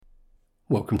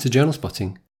Welcome to Journal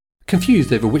Spotting.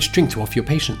 Confused over which drink to offer your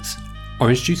patients?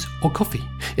 Orange juice or coffee?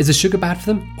 Is the sugar bad for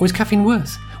them or is caffeine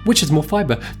worse? Which has more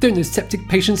fibre? Don't those septic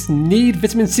patients need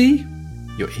vitamin C?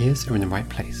 Your ears are in the right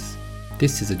place.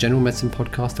 This is a general medicine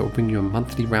podcast that will bring you a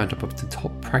monthly roundup of the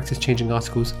top practice-changing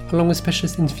articles along with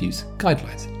specialist interviews,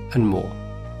 guidelines and more.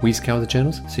 We scour the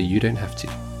journals so you don't have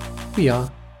to. We are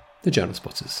the Journal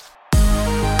Spotters.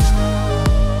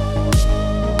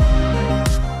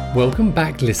 Welcome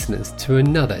back, listeners, to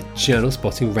another Journal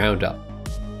Spotting Roundup.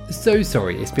 So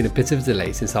sorry it's been a bit of a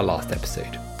delay since our last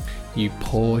episode. You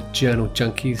poor journal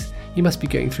junkies, you must be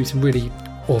going through some really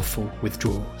awful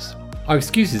withdrawals. Our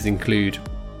excuses include,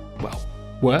 well,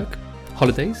 work,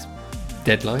 holidays,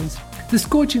 deadlines, the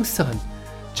scorching sun,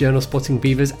 journal spotting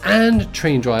beavers and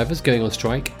train drivers going on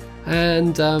strike,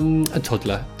 and a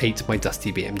toddler ate my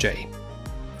dusty BMJ.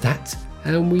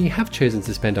 And we have chosen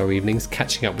to spend our evenings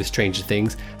catching up with Stranger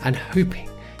Things and hoping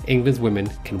England's women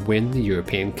can win the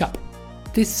European Cup.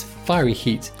 This fiery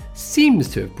heat seems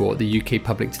to have brought the UK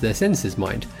public to their senses,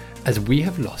 mind, as we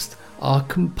have lost our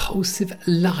compulsive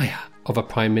liar of a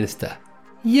Prime Minister.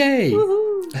 Yay!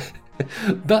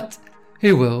 But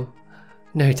who will,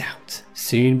 no doubt,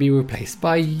 soon be replaced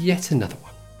by yet another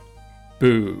one.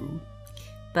 Boo.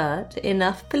 But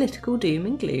enough political doom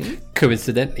and gloom.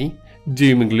 Coincidentally,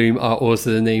 doom and gloom are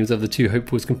also the names of the two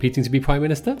hopefuls competing to be Prime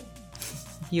Minister.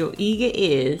 Your eager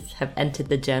ears have entered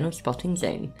the journal spotting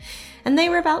zone, and they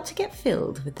were about to get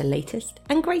filled with the latest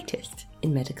and greatest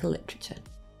in medical literature.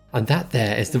 And that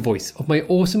there is the voice of my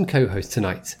awesome co-host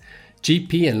tonight,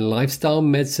 GP and lifestyle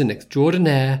medicine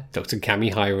extraordinaire, Dr.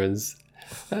 Cami Hirons.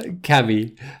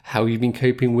 Cami, how have you been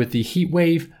coping with the heat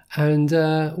wave, and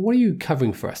what are you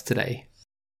covering for us today?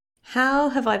 How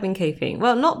have I been coping?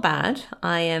 Well, not bad.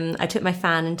 I took my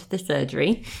fan into the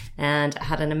surgery and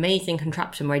had an amazing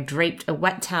contraption where I draped a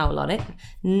wet towel on it.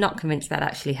 Not convinced that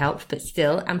actually helped, but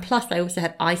still. And plus I also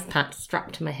had ice packs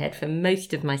strapped to my head for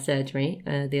most of my surgery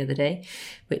the other day,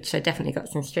 which I definitely got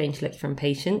some strange looks from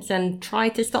patients and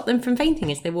tried to stop them from fainting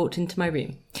as they walked into my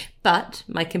room. But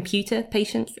my computer,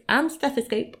 patients and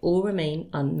stethoscope all remain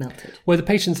unmelted. Were the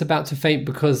patients about to faint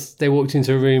because they walked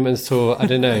into a room and saw, I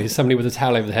don't know, somebody with a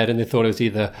towel over the head and they thought it was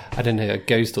either, I don't know, a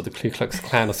ghost or the Ku Klux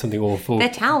Klan or something awful? The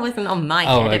towel wasn't on my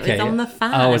head, okay. It was on the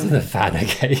fan. Oh, it was on the fan,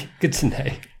 okay. Good to know.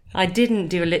 I didn't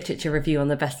do a literature review on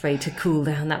the best way to cool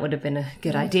down. That would have been a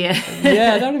good idea.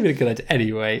 Yeah, that would have been a good idea.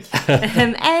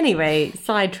 Anyway,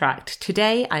 sidetracked.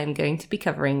 Today I am going to be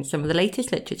covering some of the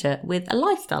latest literature with a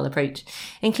lifestyle approach,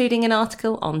 including an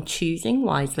article on choosing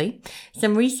wisely,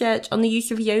 some research on the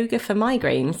use of yoga for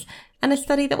migraines, and a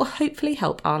study that will hopefully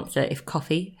help answer if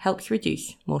coffee helps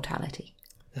reduce mortality.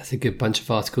 That's a good bunch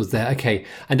of articles there. Okay,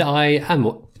 and I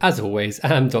am, as always,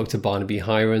 Dr. Barnaby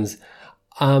Hirons.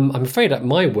 I'm afraid at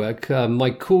my work,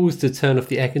 my calls to turn off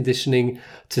the air conditioning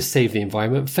to save the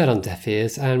environment fell on deaf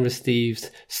ears and received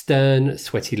stern,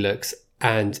 sweaty looks.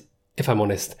 And if I'm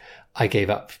honest, I gave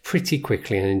up pretty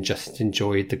quickly and just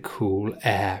enjoyed the cool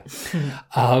air.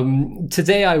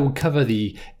 Today I will cover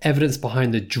the evidence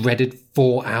behind the dreaded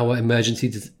 4-hour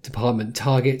emergency department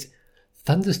target,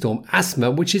 thunderstorm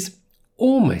asthma, which is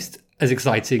almost as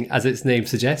exciting as its name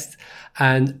suggests,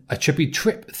 and a trippy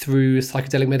trip through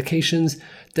psychedelic medications,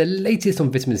 the latest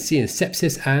on vitamin C and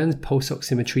sepsis, and pulse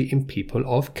oximetry in people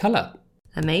of colour.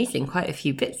 Amazing, quite a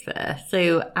few bits there.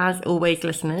 So as always,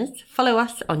 listeners, follow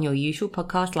us on your usual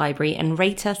podcast library and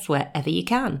rate us wherever you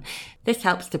can. This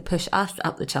helps to push us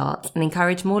up the charts and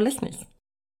encourage more listeners.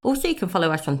 Also, you can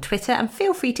follow us on Twitter and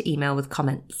feel free to email with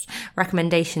comments,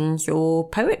 recommendations or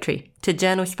poetry to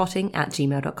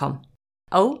journalspotting@gmail.com.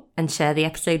 Oh, and share the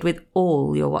episode with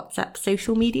all your WhatsApp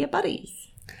social media buddies.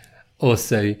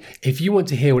 Also, if you want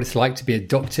to hear what it's like to be a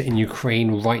doctor in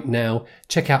Ukraine right now,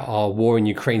 check out our War in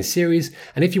Ukraine series.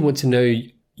 And if you want to know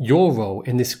your role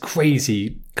in this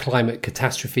crazy climate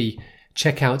catastrophe,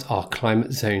 check out our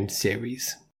Climate Zone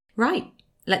series. Right,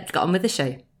 let's get on with the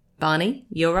show. Barney,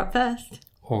 you're up first.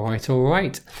 All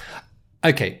right.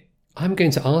 Okay, I'm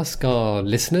going to ask our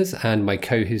listeners and my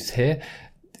co-host here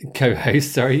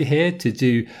to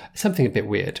do something a bit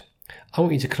weird. I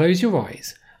want you to close your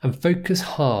eyes and focus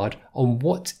hard on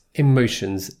what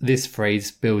emotions this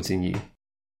phrase builds in you.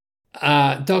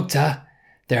 Doctor,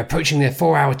 they're approaching their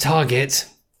 4-hour target.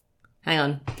 Hang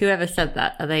on, whoever said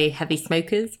that, are they heavy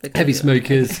smokers? Heavy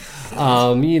smokers,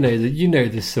 you know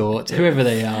the sort, whoever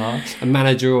they are, a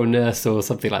manager or nurse or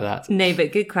something like that. No,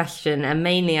 but good question. And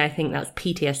mainly I think that's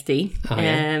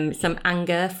PTSD, some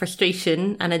anger,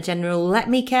 frustration, and a general let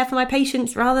me care for my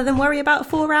patients rather than worry about a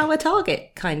 4-hour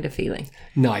target kind of feeling.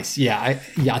 Nice. Yeah,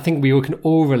 I think we all can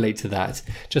all relate to that.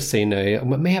 Just so you know,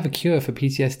 we may have a cure for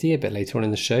PTSD a bit later on in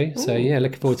the show. So yeah,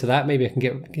 looking forward to that. Maybe I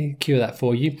can cure that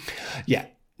for you. Yeah.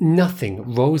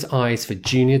 Nothing rolls eyes for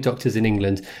junior doctors in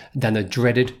England than the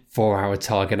dreaded 4-hour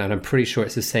target, and I'm pretty sure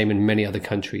it's the same in many other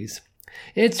countries.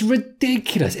 It's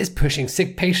ridiculous. It's pushing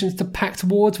sick patients to packed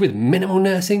wards with minimal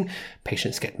nursing.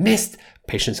 Patients get missed.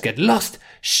 Patients get lost.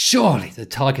 Surely the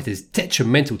target is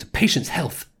detrimental to patients'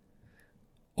 health.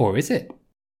 Or is it?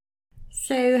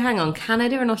 So hang on,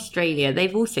 Canada and Australia,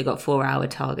 they've also got 4-hour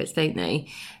targets, don't they?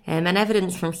 And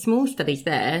evidence from small studies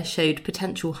there showed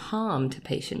potential harm to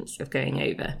patients of going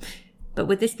over. But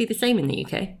would this be the same in the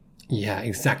UK? Yeah,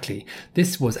 exactly.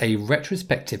 This was a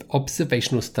retrospective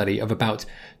observational study of about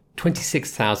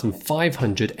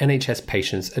 26,500 NHS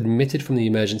patients admitted from the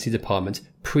emergency department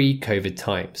pre-COVID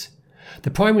times.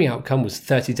 The primary outcome was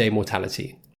 30-day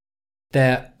mortality.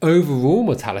 Their overall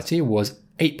mortality was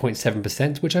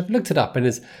 8.7%, which I've looked it up and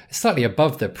is slightly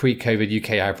above the pre-COVID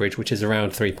UK average, which is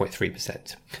around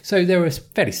 3.3%. So they were a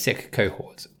fairly sick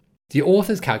cohort. The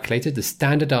authors calculated the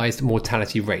standardized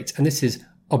mortality rate, and this is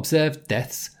observed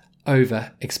deaths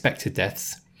over expected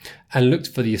deaths, and looked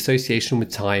for the association with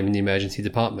time in the emergency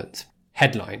department.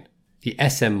 Headline: the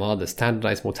SMR, the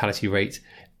standardized mortality rate,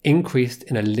 increased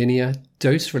in a linear,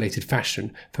 dose-related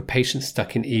fashion for patients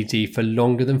stuck in ED for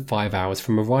longer than 5 hours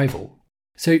from arrival.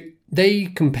 So they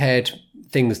compared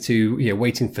things to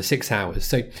waiting for 6 hours.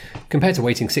 So compared to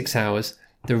waiting 6 hours,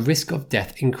 the risk of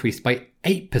death increased by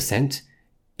 8%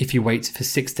 if you wait for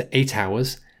 6 to 8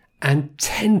 hours, and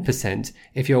 10%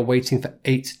 if you're waiting for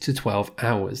 8 to 12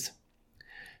 hours.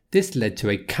 This led to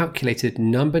a calculated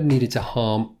number needed to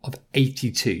harm of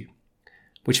 82,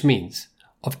 which means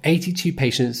of 82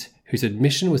 patients whose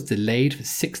admission was delayed for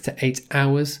 6 to 8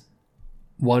 hours,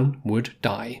 one would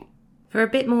die. For a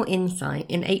bit more insight,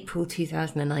 in April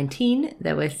 2019,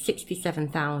 there were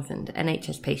 67,000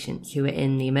 NHS patients who were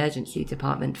in the emergency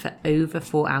department for over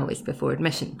 4 hours before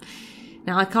admission.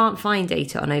 Now, I can't find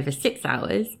data on over 6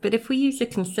 hours, but if we use a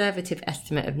conservative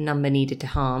estimate of number needed to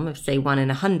harm of, say, 1 in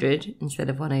 100 instead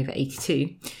of 1 over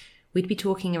 82, we'd be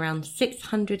talking around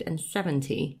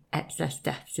 670 excess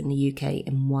deaths in the UK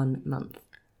in 1 month.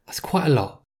 That's quite a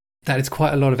lot. That is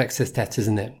quite a lot of excess deaths,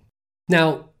 isn't it?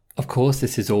 Now, of course,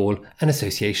 this is all an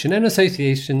association, and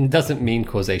association doesn't mean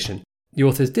causation. The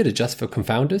authors did adjust for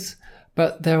confounders,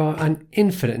 but there are an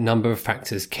infinite number of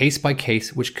factors, case by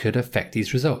case, which could affect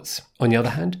these results. On the other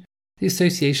hand, the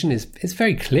association is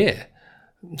very clear.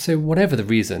 So whatever the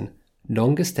reason,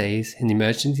 longer stays in the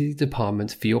emergency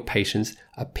department for your patients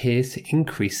appears to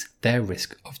increase their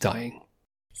risk of dying.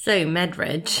 So,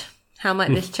 MedReg, how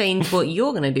might this change what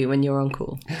you're going to do when you're on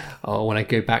call? Oh, when I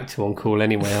go back to on call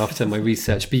anyway after my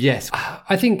research. But yes,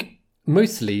 I think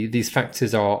mostly these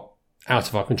factors are out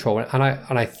of our control. And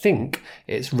I think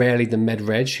it's rarely the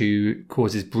MedReg who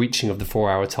causes breaching of the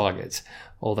 4-hour target.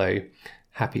 Although,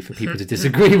 happy for people to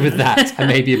disagree with that. I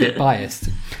may be a bit biased.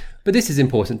 But this is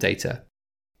important data.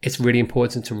 It's really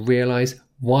important to realise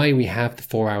why we have the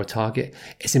 4-hour target.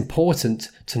 It's important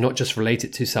to not just relate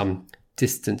it to some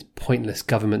distant, pointless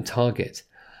government target.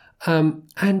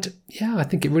 And yeah, I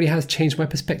think it really has changed my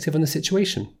perspective on the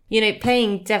situation.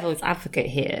 Playing devil's advocate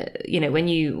here, when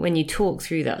you talk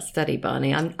through that study,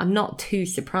 Barney, I'm not too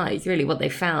surprised. Really, what they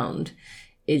found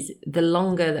is the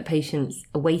longer that patients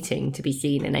are waiting to be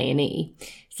seen in A&E,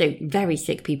 so very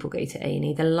sick people go to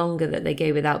A&E, the longer that they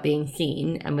go without being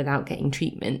seen and without getting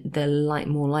treatment, the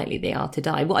more likely they are to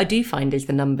die. What I do find is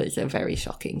the numbers are very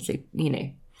shocking. So,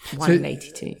 1 in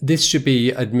 82. This should be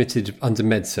admitted under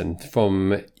medicine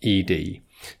from ED.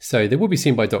 So they will be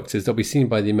seen by doctors, they'll be seen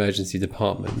by the emergency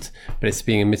department, but it's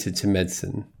being admitted to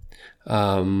medicine.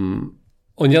 On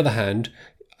the other hand,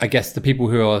 I guess the people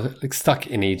who are stuck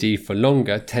in ED for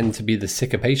longer tend to be the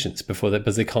sicker patients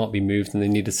because they can't be moved and they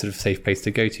need a sort of safe place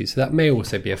to go to. So that may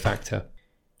also be a factor.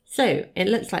 So it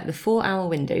looks like the 4-hour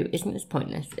window isn't as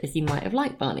pointless as you might have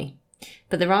liked, Barney.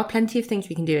 But there are plenty of things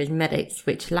we can do as medics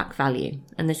which lack value,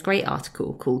 and this great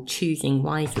article called Choosing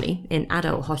Wisely in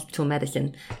Adult Hospital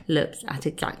Medicine looks at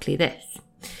exactly this.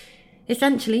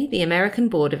 Essentially, the American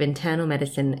Board of Internal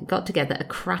Medicine got together a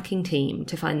cracking team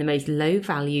to find the most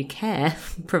low-value care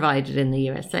provided in the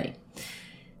USA.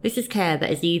 This is care that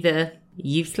is either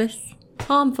useless,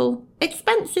 harmful,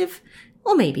 expensive,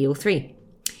 or maybe all three.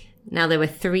 Now, there were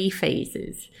 3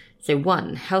 phases. So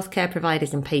 1, healthcare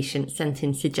providers and patients sent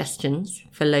in suggestions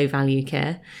for low-value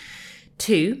care.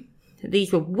 2,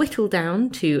 these were whittled down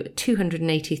to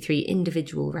 283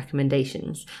 individual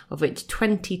recommendations, of which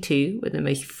 22 were the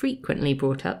most frequently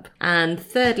brought up. And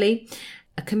thirdly,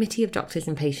 a committee of doctors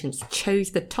and patients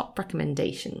chose the top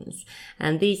recommendations.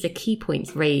 And these are key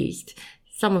points raised,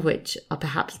 some of which are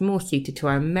perhaps more suited to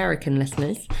our American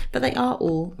listeners, but they are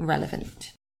all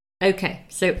relevant. Okay,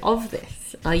 so of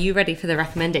this, are you ready for the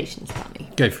recommendations, Barney?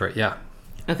 Go for it, yeah.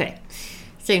 Okay,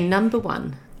 so number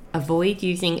 1, avoid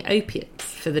using opiates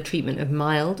for the treatment of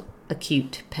mild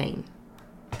acute pain.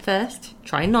 First,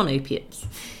 try non-opiates.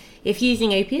 If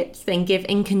using opiates, then give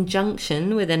in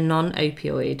conjunction with a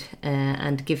non-opioid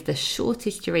and give the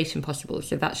shortest duration possible.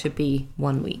 So that should be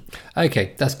 1 week.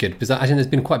 Okay, that's good, because I think there's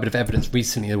been quite a bit of evidence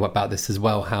recently about this as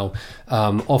well, how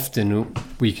often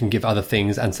we can give other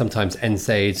things, and sometimes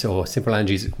NSAIDs or simple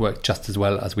analgesics work just as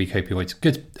well as weak opioids.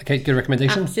 Good. Okay, good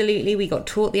recommendation. Absolutely. We got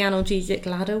taught the analgesic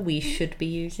ladder. We should be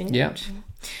using Yeah. it.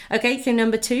 Okay, so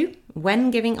number 2,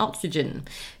 when giving oxygen,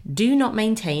 do not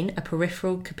maintain a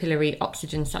peripheral capillary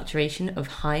oxygen saturation of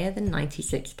higher than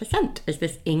 96%, as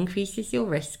this increases your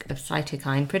risk of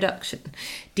cytokine production,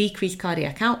 decreased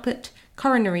cardiac output,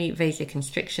 coronary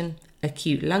vasoconstriction,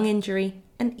 acute lung injury,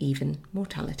 and even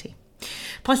mortality.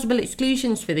 Possible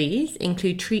exclusions for these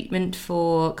include treatment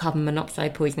for carbon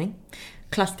monoxide poisoning,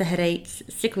 cluster headaches,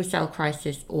 sickle cell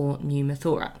crisis, or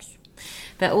pneumothorax.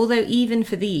 But although even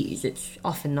for these, it's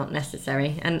often not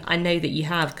necessary. And I know that you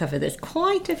have covered this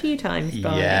quite a few times,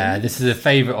 Barney. Yeah, this is a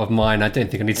favourite of mine. I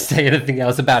don't think I need to say anything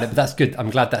else about it, but that's good.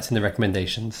 I'm glad that's in the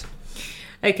recommendations.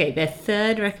 Okay, their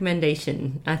third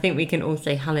recommendation. I think we can all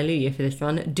say hallelujah for this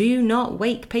one. Do not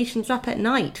wake patients up at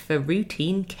night for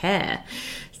routine care.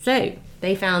 So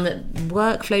they found that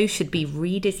workflows should be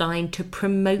redesigned to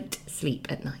promote sleep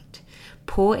at night.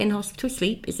 Poor in-hospital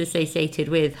sleep is associated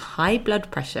with high blood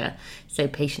pressure, so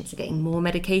patients are getting more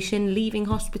medication, leaving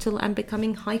hospital and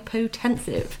becoming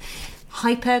hypotensive.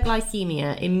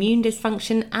 Hyperglycemia, immune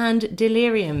dysfunction, and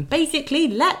delirium. Basically,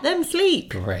 let them sleep.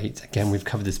 Great. Again, we've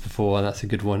covered this before, and that's a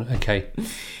good one. Okay.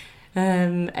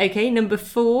 Okay, number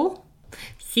 4.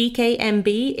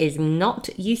 CKMB is not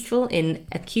useful in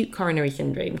acute coronary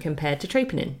syndrome compared to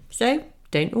troponin, so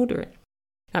don't order it.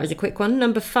 That was a quick one.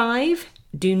 Number 5.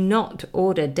 Do not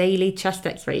order daily chest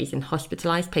x-rays in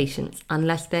hospitalised patients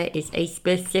unless there is a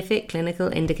specific clinical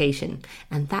indication,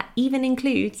 and that even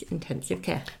includes intensive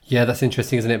care. Yeah, that's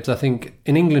interesting, isn't it? Because I think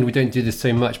in England we don't do this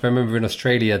so much, but I remember in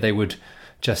Australia they would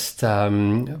just,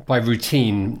 by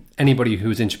routine, anybody who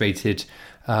was intubated,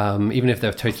 even if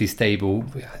they're totally stable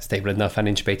enough and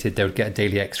intubated, they would get a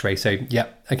daily x-ray. So, yeah,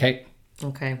 okay.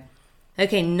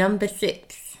 Okay, number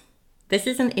 6. This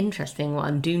is an interesting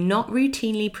one. Do not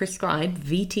routinely prescribe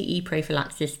VTE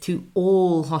prophylaxis to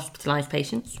all hospitalised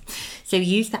patients. So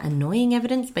use that annoying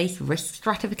evidence-based risk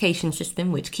stratification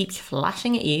system which keeps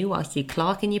flashing at you whilst you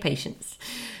clerk in your patients.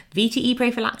 VTE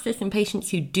prophylaxis in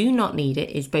patients who do not need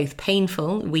it is both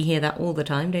painful, we hear that all the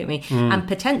time, don't we, and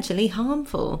potentially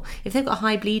harmful. If they've got a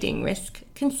high bleeding risk,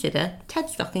 consider TED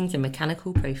stockings and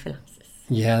mechanical prophylaxis.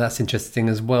 Yeah, that's interesting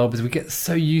as well, because we get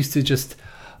so used to just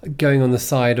going on the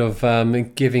side of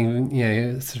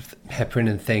giving, sort of heparin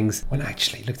and things, when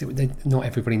actually, look, not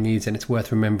everybody needs it, and it's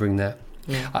worth remembering that.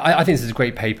 Yeah. I think this is a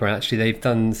great paper, and actually they've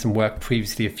done some work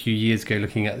previously a few years ago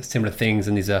looking at similar things,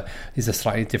 and these are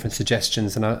slightly different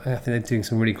suggestions, and I think they're doing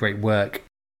some really great work.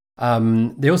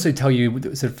 They also tell you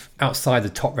sort of outside the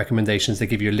top recommendations, they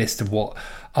give you a list of what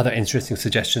other interesting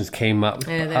suggestions came up.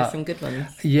 Yeah, there are some good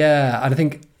ones. Yeah, and I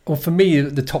think, well, for me,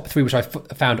 the top 3 which I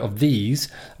found of these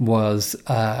was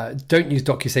don't use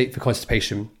Docusate for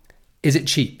constipation. Is it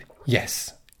cheap?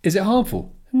 Yes. Is it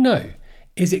harmful? No.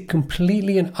 Is it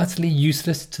completely and utterly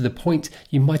useless to the point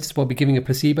you might as well be giving a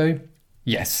placebo?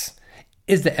 Yes.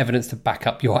 Is there evidence to back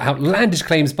up your outlandish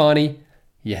claims, Barney?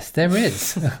 Yes, there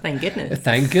is. Thank goodness.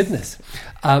 Thank goodness.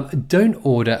 Don't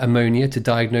order ammonia to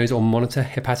diagnose or monitor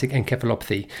hepatic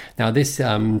encephalopathy. Now, this...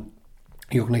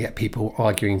 you're going to get people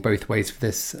arguing both ways for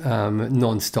this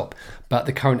non-stop, but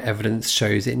the current evidence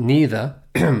shows it neither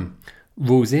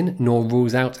rules in nor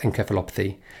rules out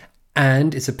encephalopathy,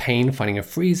 and it's a pain finding a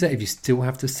freezer if you still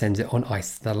have to send it on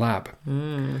ice to the lab.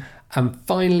 And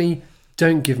finally,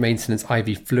 don't give maintenance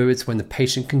IV fluids when the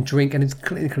patient can drink and is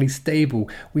clinically stable.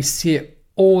 We see it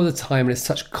all the time, and it's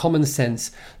such common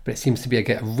sense, but it seems to be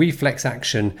a reflex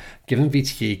action. Give them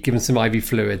VTE, give them some IV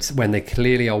fluids when they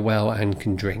clearly are well and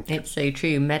can drink. It's so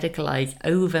true.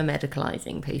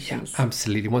 Over-medicalising patients. Yeah,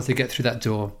 absolutely. Once they get through that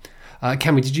door.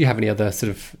 Cami, did you have any other sort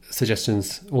of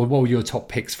suggestions, or what were your top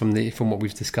picks from what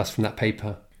we've discussed from that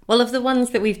paper? Well, of the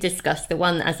ones that we've discussed, the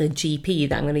one as a GP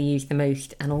that I'm going to use the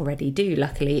most and already do,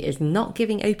 luckily, is not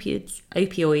giving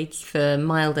opioids for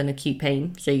mild and acute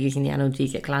pain, so using the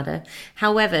analgesic ladder.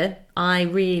 However, I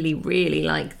really, really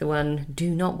like the one, do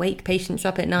not wake patients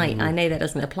up at night. I know that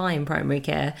doesn't apply in primary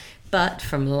care, but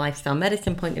from a lifestyle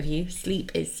medicine point of view,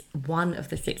 sleep is one of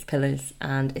the 6 pillars,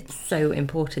 and it's so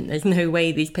important. There's no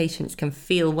way these patients can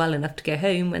feel well enough to go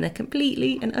home when they're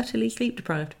completely and utterly sleep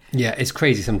deprived. Yeah, it's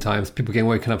crazy sometimes. People getting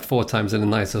woken up 4 times in the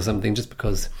night or something just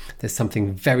because there's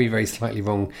something very, very slightly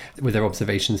wrong with their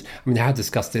observations. I mean, they have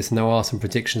discussed this, and there are some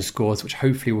prediction scores which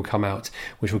hopefully will come out,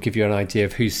 which will give you an idea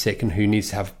of who's sick and who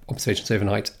needs to have observations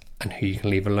overnight and who you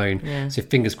can leave alone. Yeah. So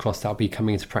fingers crossed that'll be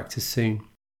coming into practice soon.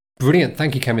 Brilliant.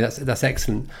 Thank you, Cami. That's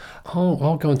excellent.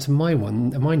 I'll go on to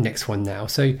my next one now.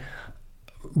 So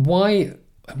why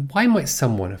might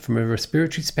someone from a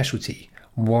respiratory specialty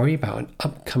worry about an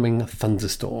upcoming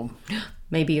thunderstorm?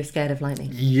 Maybe you're scared of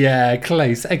lightning. Yeah,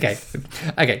 close. Okay.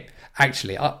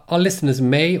 Actually, our listeners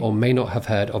may or may not have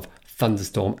heard of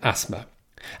thunderstorm asthma.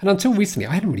 And until recently,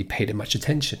 I hadn't really paid it much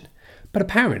attention. But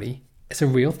apparently, it's a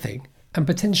real thing and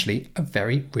potentially a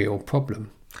very real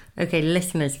problem. Okay,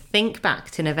 listeners, think back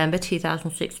to November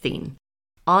 2016.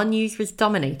 Our news was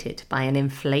dominated by an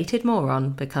inflated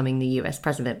moron becoming the US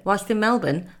president, whilst in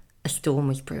Melbourne, a storm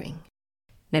was brewing.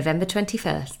 November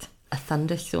 21st, a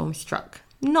thunderstorm struck.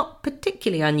 Not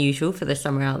particularly unusual for the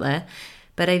summer out there,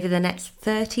 but over the next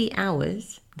 30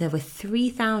 hours, there were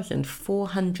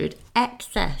 3,400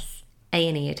 excess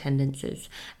A&E attendances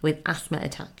with asthma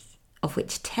attacks, of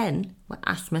which 10 were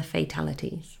asthma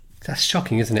fatalities. That's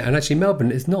shocking, isn't it? And actually,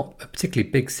 Melbourne is not a particularly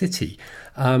big city.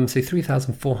 So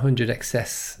 3,400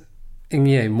 excess,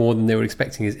 more than they were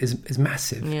expecting is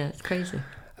massive. Yeah, it's crazy.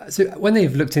 So when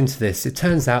they've looked into this, it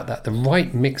turns out that the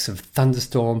right mix of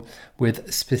thunderstorm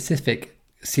with specific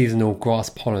seasonal grass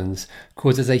pollens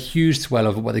causes a huge swell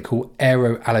of what they call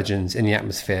aeroallergens in the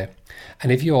atmosphere.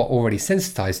 And if you are already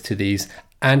sensitized to these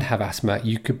and have asthma,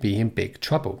 you could be in big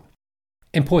trouble.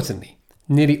 Importantly,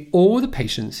 nearly all the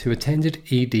patients who attended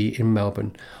ED in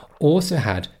Melbourne also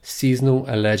had seasonal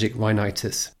allergic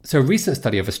rhinitis. So a recent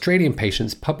study of Australian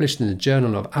patients published in the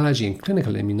Journal of Allergy and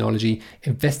Clinical Immunology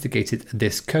investigated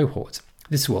this cohort.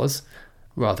 This was,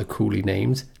 rather coolly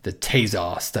named, the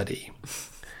TASAR study.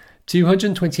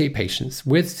 228 patients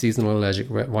with seasonal allergic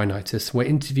rhinitis were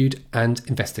interviewed and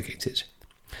investigated.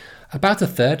 About a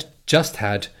third just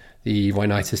had the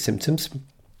rhinitis symptoms.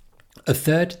 A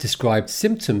third described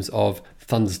symptoms of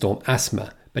thunderstorm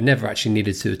asthma, but never actually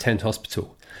needed to attend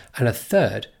hospital. And a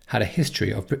third had a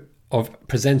history of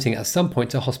presenting at some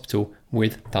point to hospital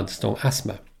with thunderstorm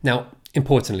asthma. Now,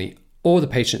 importantly, all the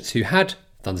patients who had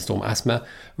thunderstorm asthma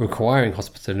requiring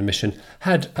hospital admission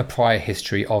had a prior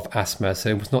history of asthma. So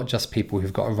it was not just people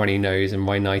who've got a runny nose and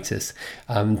rhinitis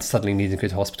suddenly needing to go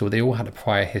to hospital. They all had a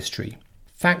prior history.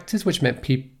 Factors which meant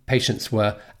patients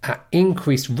were at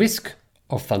increased risk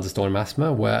of thunderstorm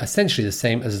asthma were essentially the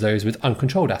same as those with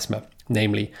uncontrolled asthma,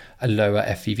 namely a lower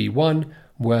FEV1,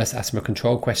 worse asthma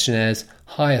control questionnaires,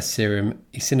 higher serum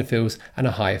eosinophils, and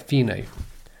a higher FeNO.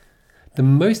 The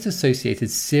most associated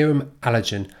serum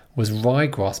allergen was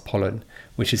ryegrass pollen,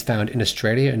 which is found in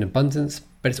Australia in abundance,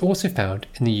 but it's also found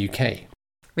in the UK.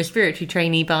 Respiratory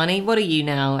trainee, Barney, what are you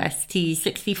now,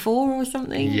 ST64 or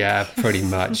something? Yeah, pretty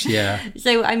much, yeah.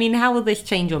 So, how will this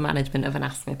change your management of an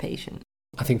asthma patient?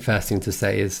 I think first thing to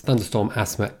say is thunderstorm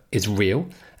asthma is real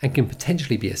and can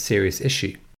potentially be a serious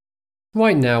issue.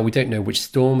 Right now, we don't know which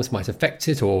storms might affect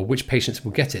it or which patients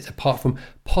will get it, apart from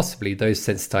possibly those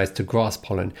sensitized to grass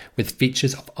pollen with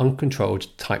features of uncontrolled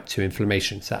type 2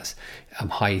 inflammation, so that's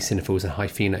high eosinophils and high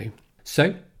FeNO.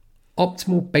 So,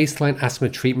 optimal baseline asthma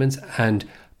treatment and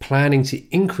planning to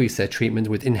increase their treatment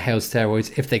with inhaled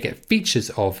steroids if they get features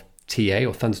of TA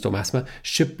or thunderstorm asthma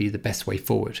should be the best way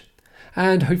forward.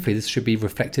 And hopefully this should be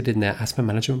reflected in their asthma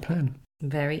management plan.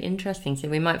 Very interesting. So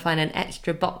we might find an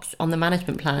extra box on the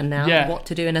management plan now, what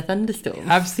to do in a thunderstorm.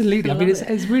 Absolutely.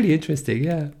 It's really interesting,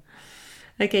 yeah.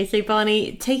 Okay, so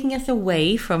Barney, taking us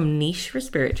away from niche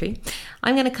respiratory,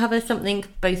 I'm going to cover something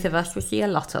both of us will see a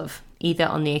lot of, either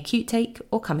on the acute take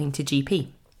or coming to GP.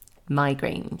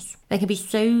 Migraines. They can be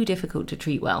so difficult to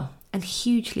treat well and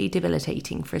hugely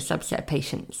debilitating for a subset of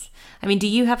patients. Do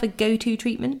you have a go-to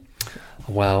treatment?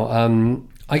 Well,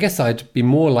 I guess I'd be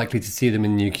more likely to see them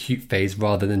in the acute phase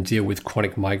rather than deal with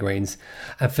chronic migraines.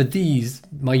 And for these,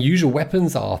 my usual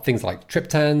weapons are things like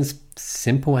triptans,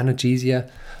 simple analgesia,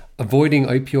 avoiding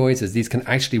opioids as these can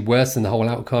actually worsen the whole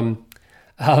outcome,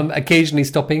 occasionally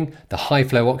stopping the high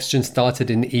flow oxygen started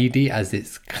in ED as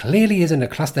it clearly isn't a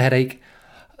cluster headache,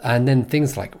 and then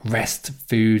things like rest,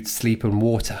 food, sleep and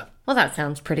water. Well, that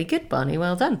sounds pretty good, Barney.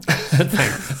 Well done.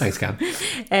 Thanks, Cam.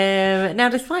 Now,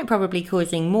 despite probably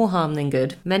causing more harm than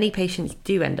good, many patients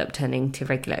do end up turning to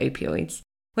regular opioids.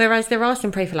 Whereas there are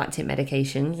some prophylactic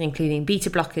medications, including beta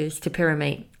blockers,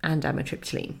 topiramate, and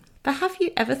amitriptyline. But have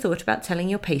you ever thought about telling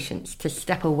your patients to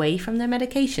step away from their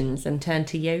medications and turn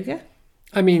to yoga?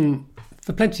 I mean,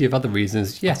 for plenty of other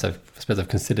reasons, yes, I suppose I've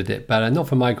considered it, but not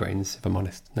for migraines, if I'm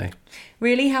honest, no.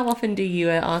 Really? How often do you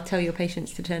tell your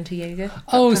patients to turn to yoga?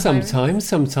 Oh,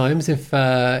 sometimes if,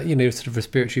 sort of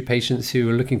respiratory patients who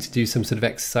are looking to do some sort of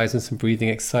exercise and some breathing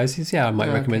exercises, I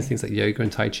might recommend things like yoga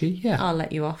and Tai Chi, yeah. I'll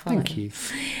let you off. Thank you.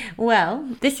 Well,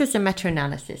 this was a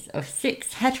meta-analysis of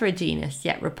 6 heterogeneous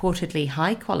yet reportedly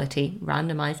high-quality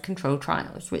randomised controlled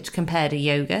trials which compared a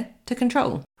yoga to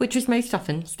control, which was most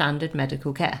often standard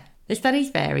medical care. The studies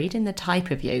varied in the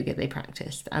type of yoga they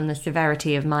practiced and the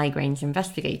severity of migraines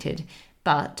investigated,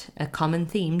 but a common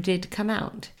theme did come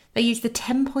out. They used a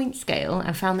 10-point scale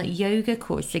and found that yoga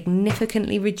caused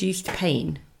significantly reduced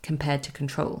pain compared to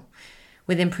control,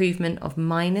 with improvement of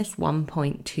minus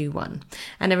 1.21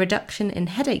 and a reduction in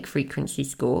headache frequency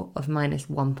score of minus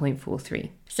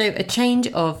 1.43. So a change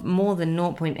of more than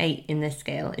 0.8 in this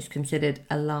scale is considered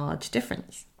a large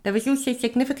difference. There was also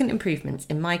significant improvements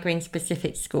in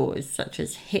migraine-specific scores, such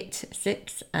as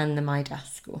HIT-6 and the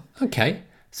MIDAS score. Okay,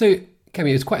 so Kemi,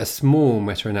 it was quite a small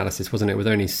meta-analysis, wasn't it, with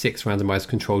only 6 randomised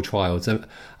controlled trials?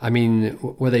 I mean,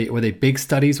 were they big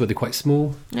studies? Were they quite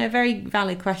small? A very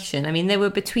valid question. I mean, there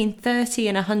were between 30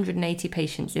 and 180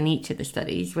 patients in each of the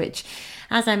studies, which,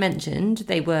 as I mentioned,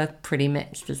 they were pretty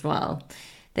mixed as well.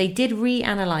 They did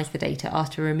reanalyse the data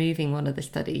after removing one of the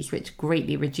studies, which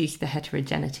greatly reduced the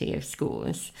heterogeneity of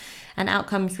scores, and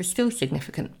outcomes were still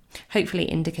significant, hopefully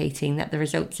indicating that the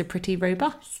results are pretty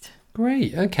robust.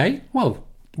 Great, okay. Well,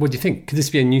 what do you think? Could this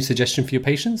be a new suggestion for your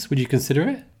patients? Would you consider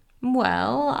it?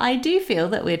 Well, I do feel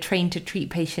that we're trained to treat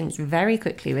patients very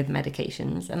quickly with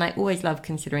medications, and I always love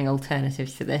considering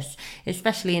alternatives to this,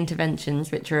 especially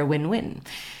interventions which are a win-win.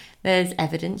 There's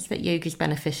evidence that yoga is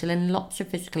beneficial in lots of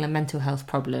physical and mental health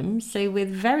problems, so with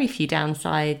very few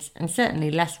downsides and certainly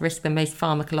less risk than most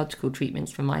pharmacological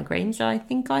treatments for migraines, I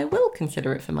think I will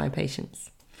consider it for my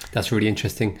patients. That's really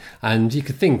interesting. And you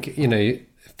could think,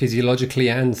 physiologically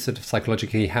and sort of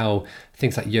psychologically how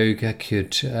things like yoga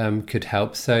could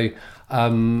help. So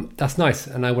that's nice.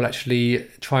 And I will actually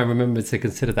try and remember to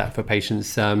consider that for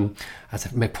patients as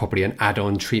probably an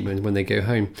add-on treatment when they go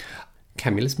home.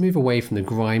 Cami, let's move away from the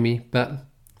grimy, but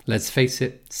let's face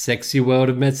it, sexy world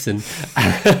of medicine.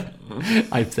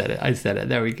 I said it.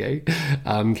 There we go.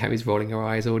 Cami's rolling her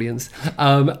eyes, audience.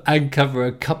 And cover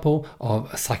a couple of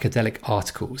psychedelic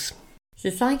articles. So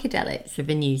psychedelics have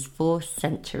been used for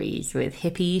centuries with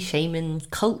hippies, shamans,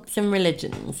 cults and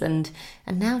religions, and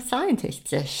now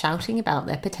scientists are shouting about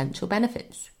their potential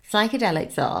benefits.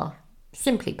 Psychedelics are,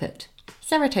 simply put,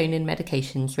 serotonin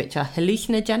medications which are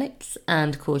hallucinogenics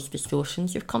and cause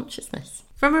distortions of consciousness.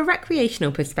 From a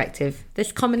recreational perspective,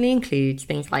 this commonly includes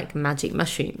things like magic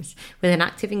mushrooms, with an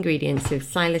active ingredients of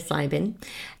psilocybin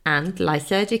and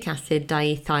lysergic acid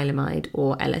diethylamide,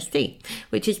 or LSD,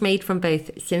 which is made from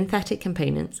both synthetic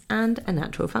components and a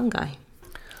natural fungi.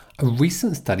 A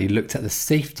recent study looked at the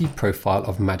safety profile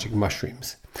of magic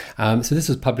mushrooms. So this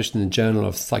was published in the Journal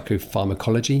of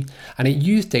Psychopharmacology, and it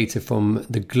used data from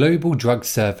the Global Drug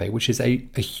Survey, which is a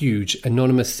huge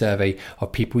anonymous survey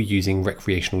of people using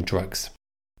recreational drugs.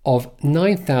 Of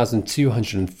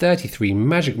 9,233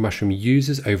 magic mushroom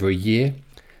users over a year,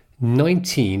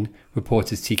 19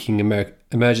 reported seeking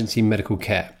emergency medical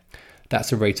care.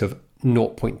 That's a rate of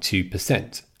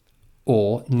 0.2%,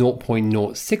 or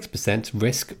 0.06%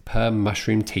 risk per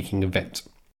mushroom taking event.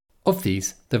 Of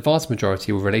these, the vast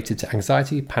majority were related to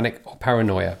anxiety, panic, or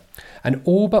paranoia, and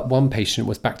all but one patient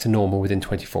was back to normal within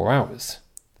 24 hours.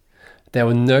 There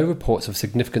were no reports of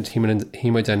significant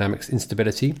hemodynamics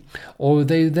instability,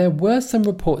 although there were some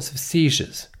reports of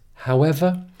seizures.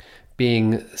 However,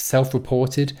 being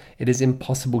self-reported, it is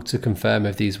impossible to confirm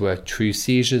if these were true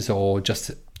seizures or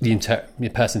just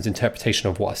the person's interpretation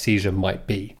of what a seizure might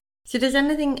be. So does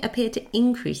anything appear to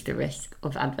increase the risk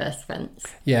of adverse events?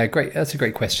 Yeah, great. That's a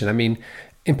great question. I mean,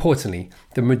 importantly,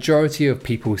 the majority of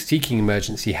people seeking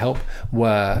emergency help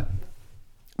were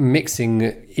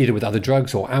mixing either with other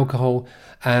drugs or alcohol,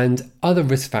 and other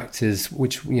risk factors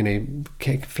which,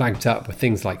 flagged up were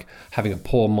things like having a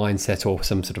poor mindset or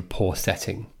some sort of poor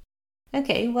setting.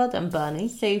 Okay, well done, Barney.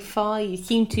 So far, you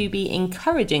seem to be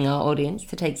encouraging our audience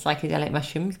to take psychedelic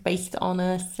mushrooms based on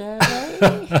a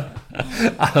survey.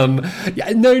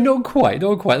 No, not quite.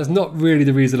 That's not really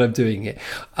the reason I'm doing it.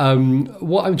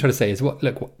 What I'm trying to say is,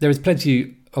 there is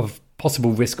plenty of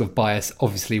possible risk of bias,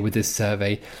 obviously, with this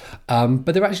survey.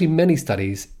 But there are actually many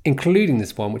studies, including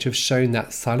this one, which have shown that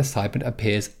psilocybin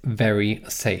appears very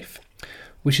safe,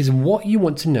 which is what you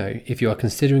want to know if you are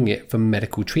considering it for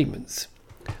medical treatments.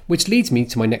 Which leads me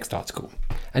to my next article,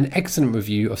 an excellent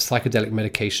review of psychedelic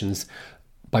medications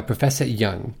by Professor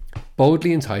Young,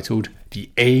 boldly entitled The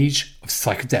Age of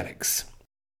Psychedelics.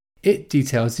 It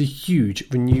details the huge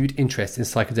renewed interest in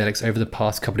psychedelics over the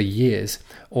past couple of years,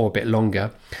 or a bit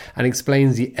longer, and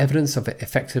explains the evidence of their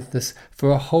effectiveness for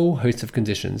a whole host of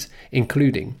conditions,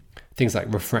 including things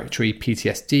like refractory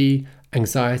PTSD,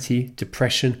 anxiety,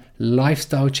 depression,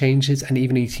 lifestyle changes, and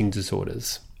even eating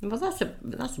disorders. Well, that's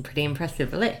a pretty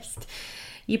impressive list.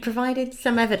 You provided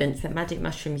some evidence that magic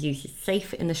mushroom use is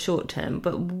safe in the short term,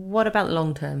 but what about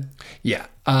long term? Yeah,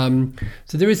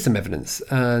 so there is some evidence,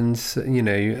 and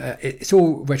it's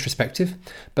all retrospective,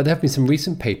 but there have been some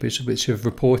recent papers which have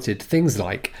reported things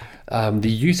like the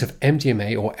use of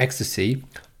MDMA or ecstasy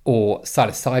or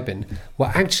psilocybin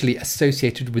were actually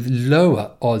associated with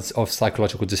lower odds of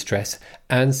psychological distress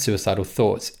and suicidal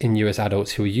thoughts in US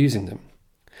adults who are using them.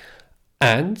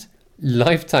 And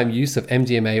lifetime use of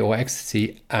MDMA or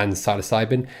ecstasy and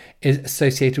psilocybin is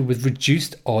associated with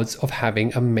reduced odds of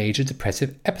having a major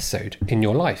depressive episode in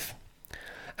your life.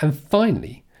 And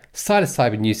finally,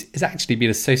 psilocybin use is actually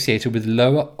been associated with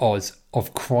lower odds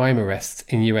of crime arrests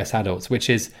in US adults,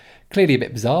 which is clearly a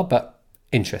bit bizarre, but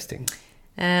interesting.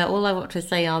 All I want to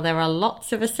say are there are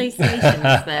lots of associations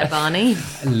there, Barney.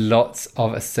 Lots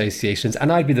of associations.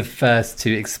 And I'd be the first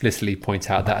to explicitly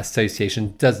point out that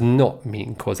association does not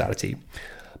mean causality.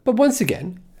 But once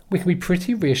again, we can be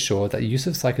pretty reassured that the use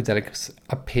of psychedelics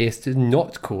appears to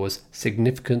not cause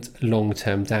significant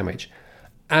long-term damage.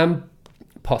 And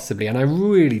possibly, and I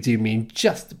really do mean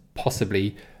just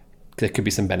possibly, there could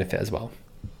be some benefit as well.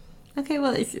 Okay,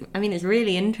 well, it's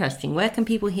really interesting. Where can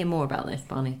people hear more about this,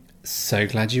 Barney? So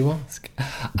glad you asked,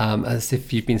 as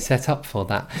if you've been set up for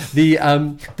that.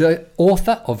 The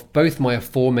author of both my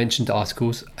aforementioned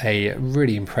articles, a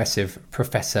really impressive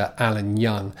Professor Alan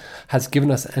Young, has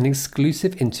given us an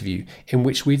exclusive interview in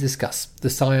which we discuss the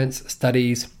science,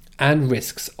 studies, and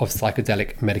risks of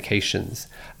psychedelic medications.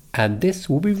 And this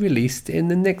will be released in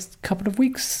the next couple of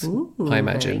weeks, Ooh, I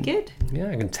imagine. Very good.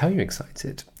 Yeah, I can tell you're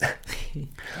excited.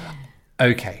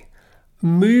 Okay,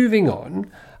 moving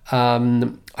on.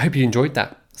 I hope you enjoyed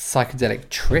that psychedelic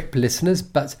trip, listeners,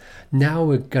 but now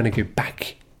we're going to go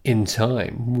back in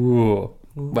time. Whoa.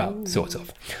 Well, sort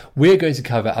of. We're going to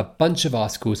cover a bunch of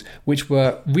articles which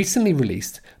were recently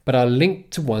released, but are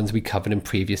linked to ones we covered in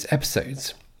previous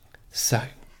episodes. So,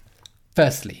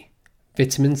 firstly,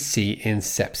 vitamin C in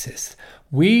sepsis.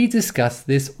 We discussed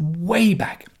this way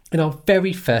back in our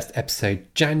very first episode,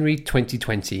 January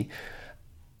 2020,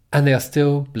 and they are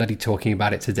still bloody talking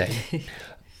about it today.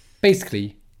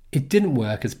 Basically, it didn't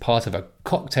work as part of a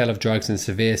cocktail of drugs and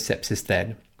severe sepsis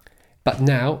then. But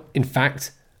now, in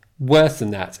fact, worse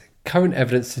than that, current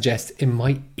evidence suggests it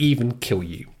might even kill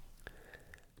you.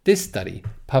 This study,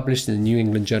 published in the New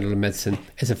England Journal of Medicine,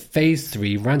 is a phase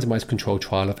 3 randomized controlled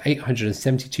trial of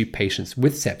 872 patients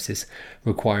with sepsis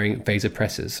requiring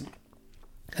vasopressors.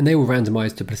 And they were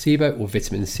randomized to placebo or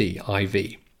vitamin C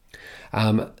IV.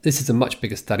 This is a much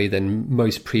bigger study than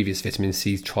most previous vitamin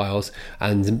C trials,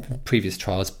 and previous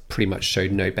trials pretty much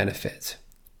showed no benefit.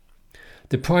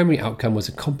 The primary outcome was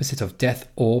a composite of death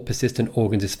or persistent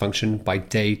organ dysfunction by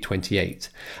day 28.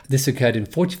 This occurred in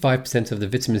 45% of the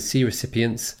vitamin C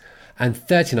recipients and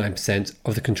 39%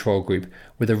 of the control group,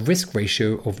 with a risk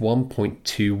ratio of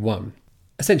 1.21.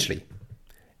 Essentially,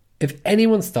 if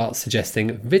anyone starts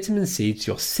suggesting vitamin C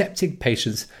to your septic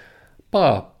patients,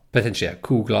 bar potentially a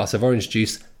cool glass of orange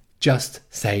juice, just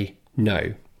say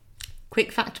no.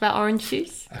 Quick fact about orange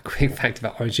juice. A quick fact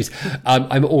about orange juice.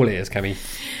 I'm all ears, Cami.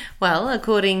 Well,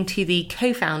 according to the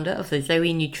co-founder of the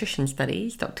Zoe Nutrition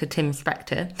Studies, Dr. Tim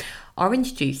Spector,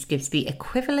 orange juice gives the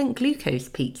equivalent glucose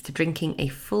peaks to drinking a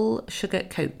full sugar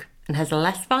Coke and has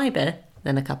less fibre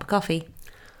than a cup of coffee.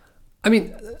 I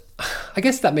mean, I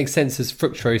guess that makes sense, as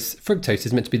fructose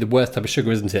is meant to be the worst type of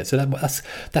sugar, isn't it? So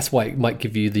that's why it might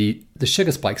give you the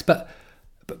sugar spikes. But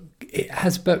it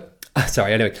has,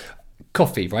 anyway,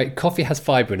 coffee, right? Coffee has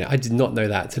fibre in it. I did not know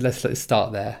that. So let's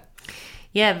start there.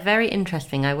 Yeah, very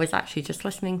interesting. I was actually just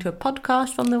listening to a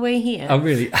podcast on the way here. Oh,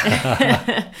 really?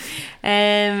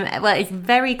 Well, it's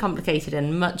very complicated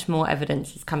and much more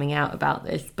evidence is coming out about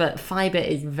this. But fibre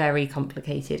is very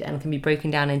complicated and can be broken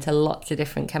down into lots of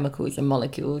different chemicals and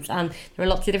molecules. And there are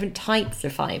lots of different types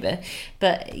of fibre.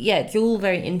 But yeah, it's all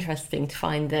very interesting to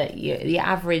find that the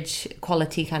average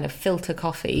quality kind of filter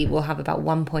coffee will have about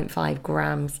 1.5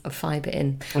 grams of fibre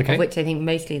in, okay. Of which I think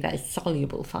mostly that is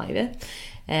soluble fibre.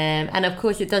 And of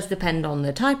course, it does depend on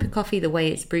the type of coffee, the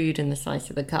way it's brewed, and the size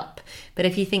of the cup. But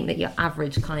if you think that your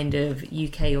average kind of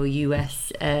UK or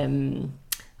US, I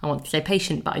want to say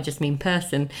patient, but I just mean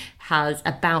person, has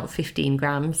about 15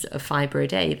 grams of fibre a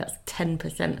day, that's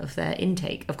 10% of their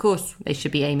intake. Of course, they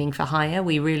should be aiming for higher.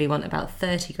 We really want about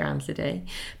 30 grams a day.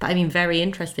 But I mean, very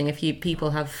interesting. If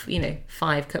people have,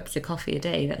 5 cups of coffee a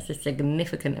day, that's a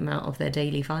significant amount of their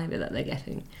daily fibre that they're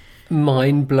getting.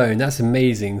 Mind blown. That's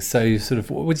amazing. So sort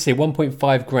of, what would you say,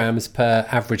 1.5 grams per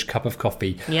average cup of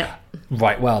coffee? Yep.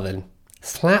 Right, well then,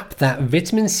 slap that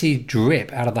vitamin C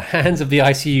drip out of the hands of the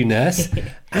ICU nurse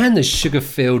and the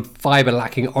sugar-filled,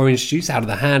 fibre-lacking orange juice out of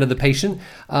the hand of the patient.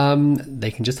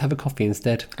 They can just have a coffee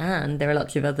instead. And there are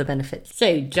lots of other benefits.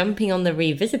 So, jumping on the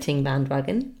revisiting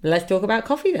bandwagon, let's talk about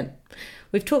coffee then.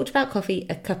 We've talked about coffee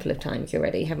a couple of times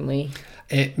already, haven't we?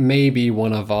 It may be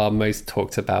one of our most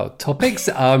talked about topics.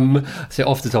 So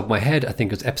off the top of my head, I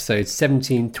think it was episodes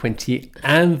 17, 20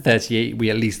 and 38. We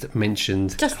at least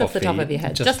mentioned just coffee. Off the top of your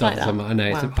head. Just like that. I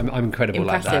know. Wow. I'm incredible.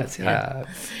 Impressive, like that.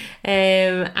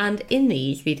 Yeah. And in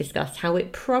these, we discussed how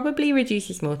it probably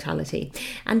reduces mortality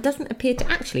and doesn't appear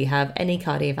to actually have any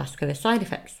cardiovascular side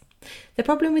effects. The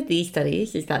problem with these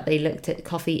studies is that they looked at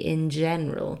coffee in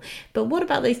general. But what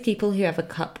about those people who have a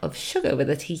cup of sugar with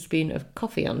a teaspoon of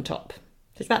coffee on top?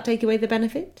 Does that take away the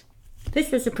benefit?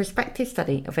 This was a prospective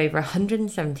study of over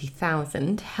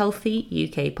 170,000 healthy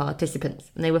UK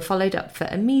participants, and they were followed up for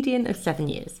a median of 7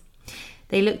 years.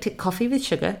 They looked at coffee with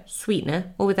sugar,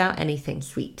 sweetener, or without anything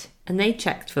sweet, and they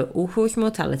checked for all-cause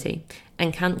mortality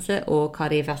and cancer or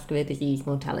cardiovascular disease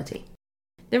mortality.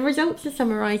 The results are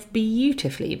summarised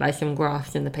beautifully by some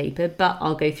graphs in the paper, but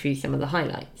I'll go through some of the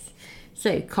highlights.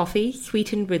 So, coffee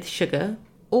sweetened with sugar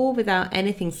or without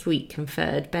anything sweet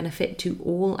conferred benefit to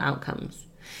all outcomes.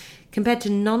 Compared to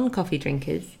non-coffee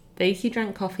drinkers, those who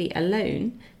drank coffee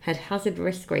alone had hazard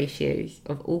risk ratios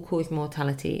of all-cause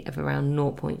mortality of around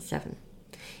 0.7,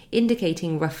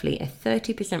 indicating roughly a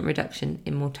 30% reduction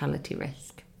in mortality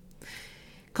risk.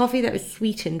 Coffee that was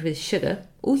sweetened with sugar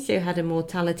also had a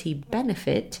mortality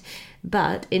benefit,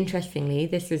 but interestingly,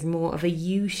 this was more of a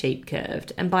U-shaped curve.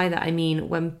 And by that I mean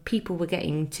when people were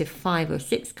getting to 5 or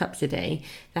 6 cups a day,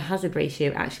 the hazard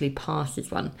ratio actually passes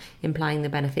 1, implying the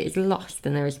benefit is lost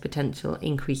and there is potential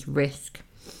increased risk.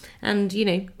 And,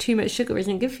 too much sugar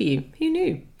isn't good for you. Who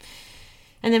knew?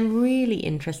 And then really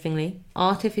interestingly,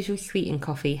 artificial sweetened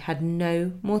coffee had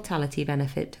no mortality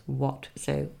benefit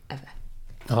whatsoever.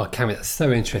 Oh, Cami, that's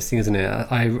so interesting, isn't it?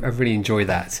 I really enjoy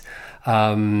that.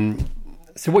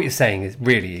 So what you're saying is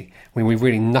really, when we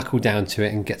really knuckle down to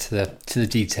it and get to the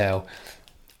detail,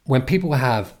 when people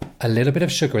have a little bit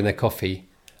of sugar in their coffee,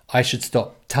 I should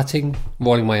stop tutting,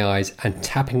 rolling my eyes and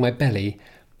tapping my belly,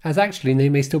 as actually they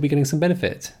may still be getting some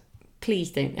benefit.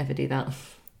 Please don't ever do that.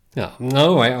 Oh,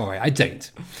 all right. I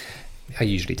don't. I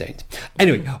usually don't.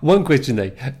 Anyway, one question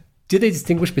though. Do they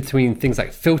distinguish between things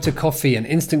like filter coffee and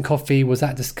instant coffee? Was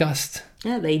that discussed?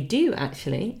 Yeah, they do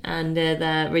actually. And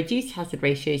the reduced hazard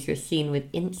ratios were seen with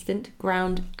instant,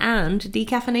 ground and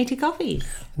decaffeinated coffees.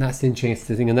 And that's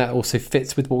interesting. And that also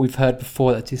fits with what we've heard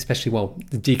before, that especially,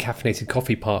 the decaffeinated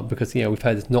coffee part, because, we've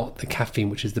heard it's not the caffeine,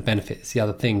 which is the benefit, it's the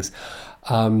other things.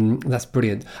 That's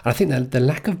brilliant. And I think that the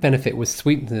lack of benefit with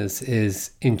sweeteners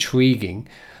is intriguing.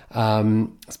 I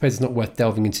suppose it's not worth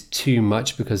delving into too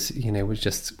much because we'll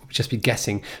just be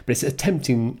guessing. But it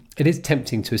is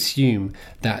tempting to assume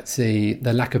that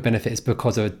the lack of benefit is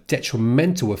because of a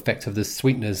detrimental effect of the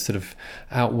sweeteners sort of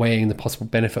outweighing the possible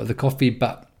benefit of the coffee.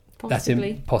 But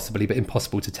possibly. That's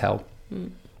impossible to tell.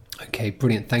 Okay,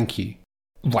 brilliant. Thank you.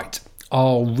 Right,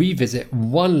 I'll revisit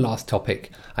one last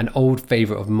topic, an old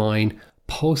favourite of mine: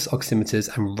 pulse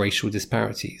oximeters and racial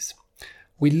disparities.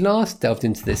 We last delved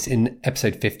into this in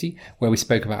episode 50, where we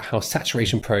spoke about how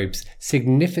saturation probes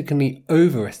significantly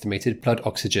overestimated blood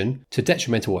oxygen to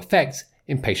detrimental effects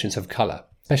in patients of colour,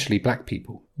 especially black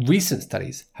people. Recent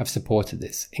studies have supported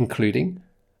this, including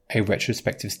a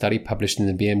retrospective study published in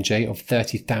the BMJ of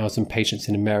 30,000 patients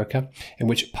in America, in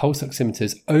which pulse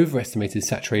oximeters overestimated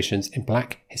saturations in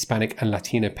black, Hispanic and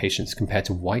Latino patients compared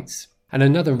to whites. And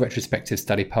another retrospective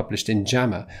study published in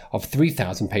JAMA of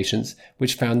 3,000 patients,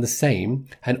 which found the same,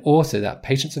 and also that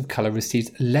patients of colour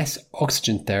received less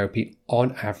oxygen therapy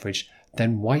on average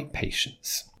than white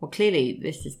patients. Well, clearly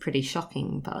this is pretty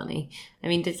shocking, Barney. I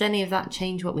mean, does any of that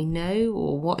change what we know,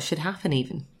 or what should happen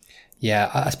even? Yeah,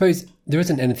 I suppose there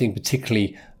isn't anything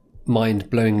particularly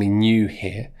mind-blowingly new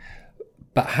here,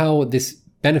 but how this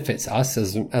benefits us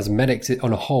as medics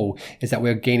on a whole is that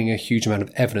we're gaining a huge amount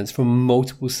of evidence from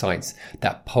multiple sites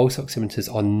that pulse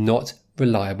oximeters are not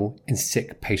reliable in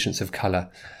sick patients of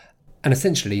colour. And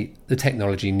essentially, the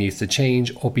technology needs to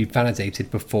change or be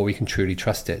validated before we can truly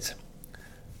trust it.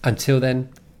 Until then,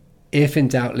 if in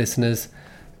doubt, listeners,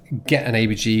 get an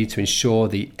ABG to ensure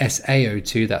the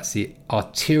SaO2, that's the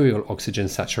arterial oxygen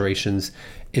saturations,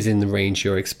 is in the range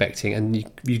you're expecting. And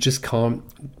you just can't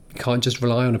just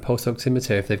rely on a pulse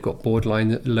oximeter if they've got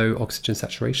borderline low oxygen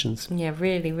saturations. Yeah,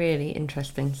 really, really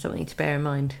interesting. Something to bear in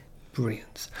mind.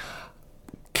 Brilliant.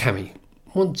 Cami,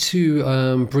 want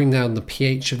to bring down the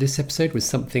pH of this episode with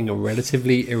something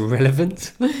relatively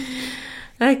irrelevant?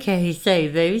 Okay, so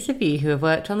those of you who have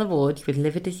worked on the wards with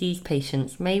liver disease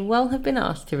patients may well have been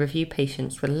asked to review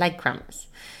patients with leg cramps.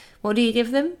 What do you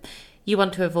give them? You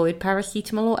want to avoid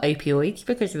paracetamol or opioids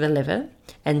because of the liver,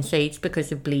 NSAIDs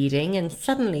because of bleeding, and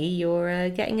suddenly you're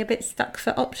getting a bit stuck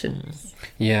for options.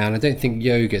 Yeah, and I don't think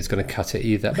yoga is going to cut it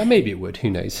either, but maybe it would.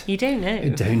 Who knows? You don't know. I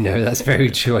don't know. That's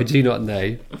very true. I do not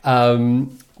know.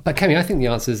 But Cami, I think the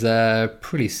answer's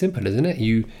pretty simple, isn't it?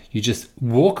 You just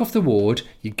walk off the ward,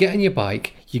 you get on your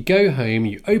bike, you go home,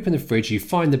 you open the fridge, you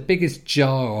find the biggest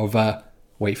jar of,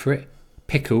 wait for it,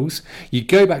 pickles. You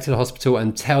go back to the hospital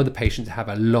and tell the patient to have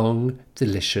a long,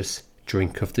 delicious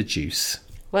drink of the juice.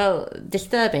 Well,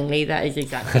 disturbingly, that is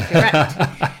exactly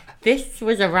correct. This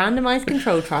was a randomised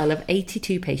control trial of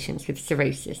 82 patients with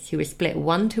cirrhosis who were split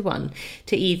 1-to-1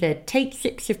 to either take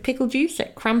sips of pickle juice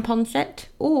at cramp onset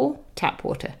or tap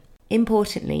water.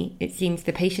 Importantly, it seems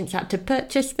the patients had to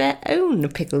purchase their own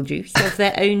pickle juice of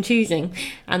their own choosing,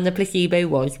 and the placebo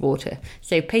was water.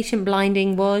 So patient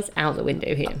blinding was out the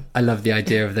window here. I love the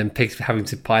idea of them having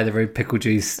to buy their own pickle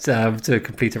juice to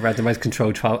complete a randomised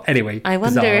control trial. Anyway, I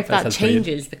wonder bizarre. if that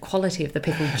changes the quality of the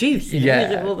pickle juice.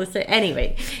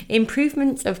 Anyway,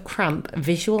 improvements of cramp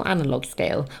visual analog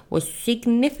scale was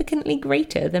significantly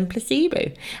greater than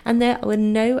placebo, and there were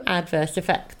no adverse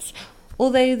effects.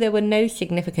 Although there were no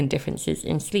significant differences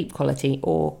in sleep quality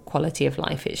or quality of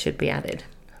life, it should be added.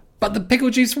 But the pickle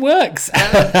juice works!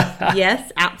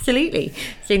 Yes, absolutely.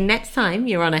 So next time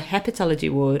you're on a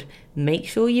hepatology ward, make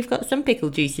sure you've got some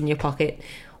pickle juice in your pocket,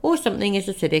 or something as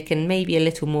acidic and maybe a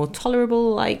little more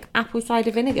tolerable, like apple cider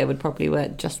vinegar would probably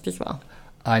work just as well.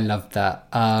 I love that.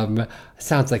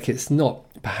 Sounds like it's not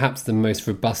perhaps the most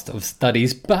robust of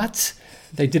studies, but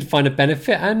they did find a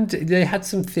benefit, and they had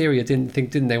some theory,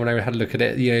 didn't they, when I had a look at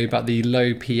it, about the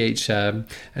low pH and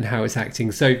how it's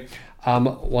acting. So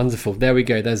wonderful. There we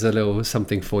go. There's a little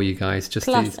something for you guys. Just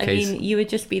Plus, in case. You would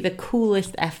just be the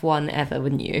coolest F1 ever,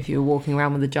 wouldn't you, if you were walking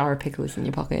around with a jar of pickles in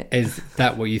your pocket? Is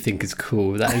that what you think is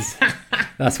cool?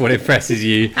 That's what impresses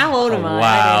you. How old am I?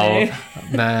 Wow, I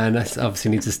don't know. Man, I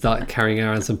obviously need to start carrying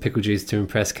around some pickle juice to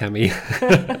impress Cami.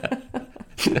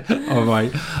 All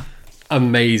right.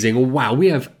 Amazing. Wow, we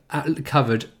have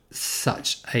covered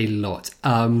such a lot.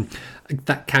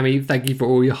 Cami, thank you for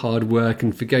all your hard work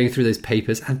and for going through those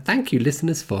papers. And thank you,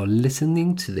 listeners, for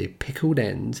listening to the pickled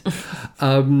end.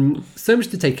 So much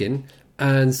to take in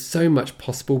and so much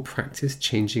possible practice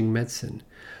changing medicine.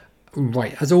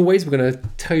 Right, as always, we're going to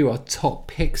tell you our top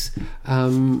picks.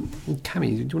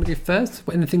 Cami, do you want to go first?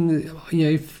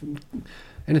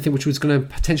 Anything which was going to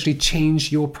potentially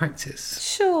change your practice?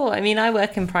 Sure. I mean, I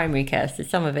work in primary care, so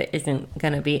some of it isn't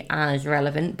going to be as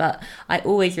relevant, but I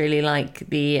always really like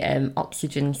the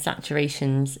oxygen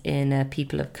saturations in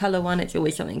people of colour one. It's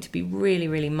always something to be really,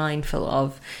 really mindful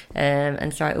of.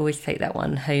 And so I always take that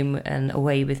one home and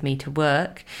away with me to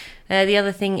work. The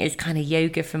other thing is kind of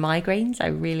yoga for migraines. I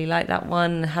really like that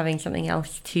one, having something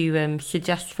else to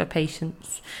suggest for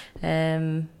patients.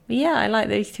 Yeah, I like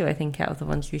those two, I think, out of the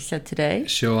ones we said today.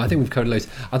 Sure, I think we've covered loads.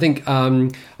 I think I'm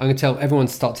going to tell everyone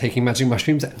to start taking magic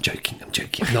mushrooms. I'm joking.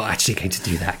 I'm not actually going to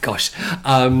do that, gosh.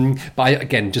 But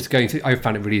just going through, I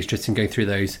found it really interesting going through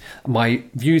those. My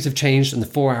views have changed on the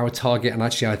 4-hour target, and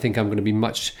actually I think I'm going to be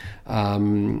much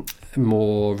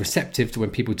more receptive to when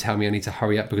people tell me I need to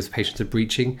hurry up because patients are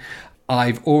breaching.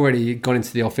 I've already gone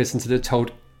into the office and sort of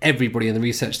told everybody in the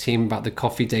research team about the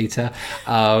coffee data.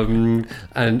 And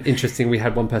interesting, we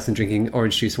had one person drinking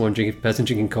orange juice and one person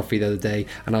drinking coffee the other day,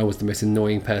 and I was the most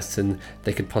annoying person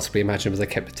they could possibly imagine, as I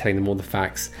kept telling them all the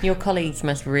facts. Your colleagues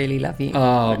must really love you.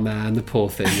 Oh man, the poor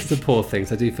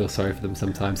things. I do feel sorry for them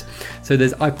sometimes. So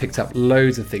I picked up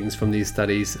loads of things from these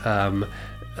studies.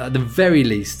 At the very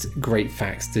least, great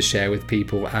facts to share with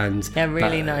people, and they're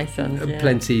really nice ones. Yeah.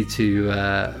 Plenty to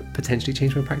potentially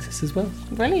change my practice as well.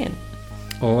 Brilliant.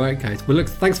 All right, guys. Well, look,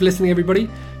 thanks for listening, everybody.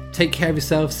 Take care of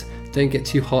yourselves. Don't get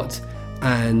too hot,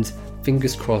 and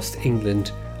fingers crossed,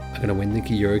 England are going to win the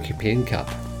European Cup.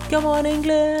 Come on,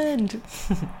 England!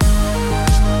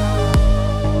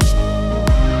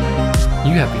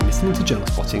 You have been listening to Journal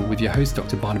Spotting with your hosts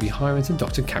Dr. Barnaby Hirons and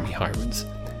Dr. Cami Hirons.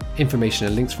 Information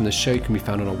and links from the show can be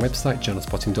found on our website,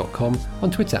 journalspotting.com,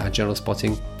 on Twitter at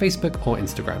journalspotting, Facebook or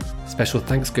Instagram. Special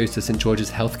thanks goes to St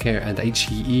George's Healthcare and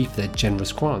HEE for their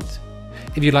generous grant.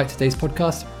 If you liked today's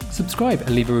podcast, subscribe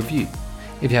and leave a review.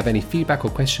 If you have any feedback or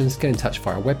questions, get in touch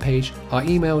via our webpage, our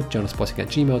email,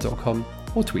 journalspotting@gmail.com,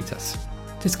 or tweet us.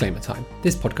 Disclaimer time.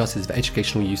 This podcast is for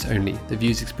educational use only. The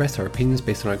views expressed are opinions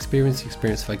based on our experience, the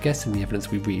experience of our guests, and the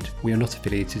evidence we read. We are not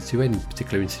affiliated to any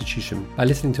particular institution. By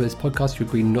listening to this podcast, you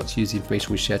agree not to use the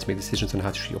information we share to make decisions on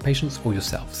how to treat your patients or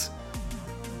yourselves.